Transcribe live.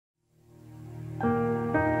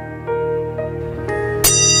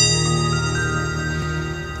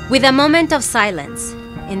With a moment of silence,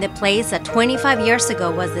 in the place that 25 years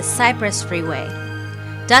ago was the Cypress freeway,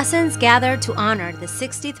 dozens gathered to honor the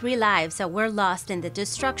 63 lives that were lost in the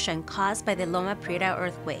destruction caused by the Loma Prieta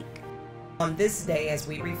earthquake. On this day, as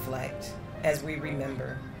we reflect, as we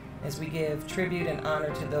remember, as we give tribute and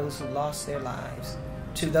honor to those who lost their lives,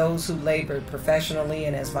 to those who labored professionally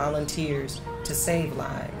and as volunteers to save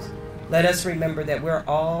lives, let us remember that we're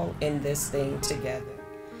all in this thing together.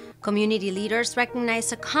 Community leaders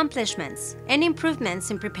recognize accomplishments and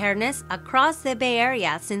improvements in preparedness across the Bay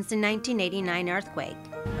Area since the 1989 earthquake.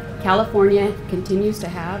 California continues to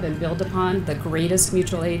have and build upon the greatest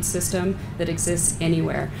mutual aid system that exists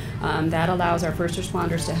anywhere. That allows our first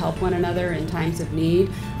responders to help one another in times of need,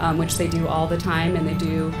 which they do all the time, and they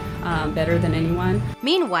do better than anyone.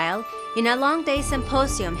 Meanwhile, in a long-day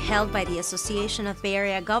symposium held by the Association of Bay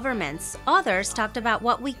Area Governments, others talked about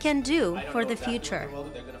what we can do for the future.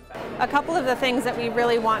 A couple of the things that we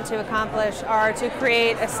really want to accomplish are to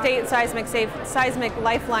create a state seismic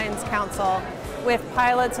lifelines council with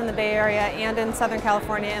pilots in the Bay Area and in Southern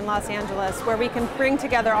California and Los Angeles, where we can bring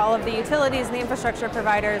together all of the utilities and the infrastructure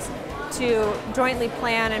providers to jointly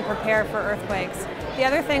plan and prepare for earthquakes. The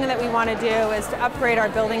other thing that we want to do is to upgrade our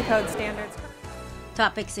building code standards.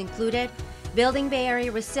 Topics included building Bay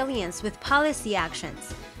Area resilience with policy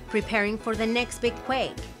actions, preparing for the next big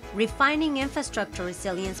quake, refining infrastructure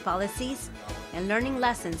resilience policies, and learning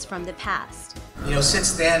lessons from the past.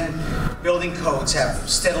 Since then, building codes have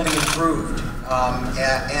steadily improved,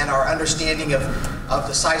 and our understanding of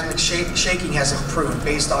the seismic shaking has improved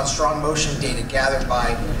based on strong motion data gathered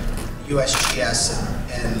by USGS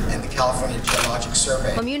and the California Geologic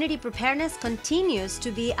Survey. Community preparedness continues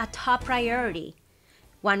to be a top priority.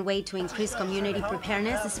 One way to increase community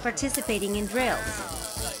preparedness is participating in drills.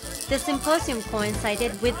 The symposium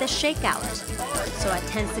coincided with the shakeout, so at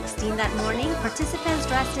 10:16 that morning, participants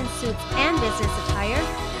dressed in suits and business attire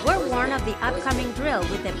were warned of the upcoming drill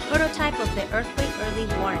with a prototype of the earthquake early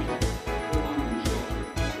warning.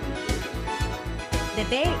 The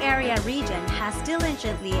Bay Area region has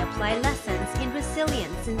diligently applied lessons in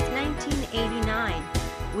resilience since 1989,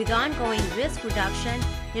 with ongoing risk reduction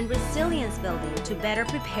and resilience building to better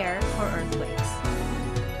prepare for earthquakes.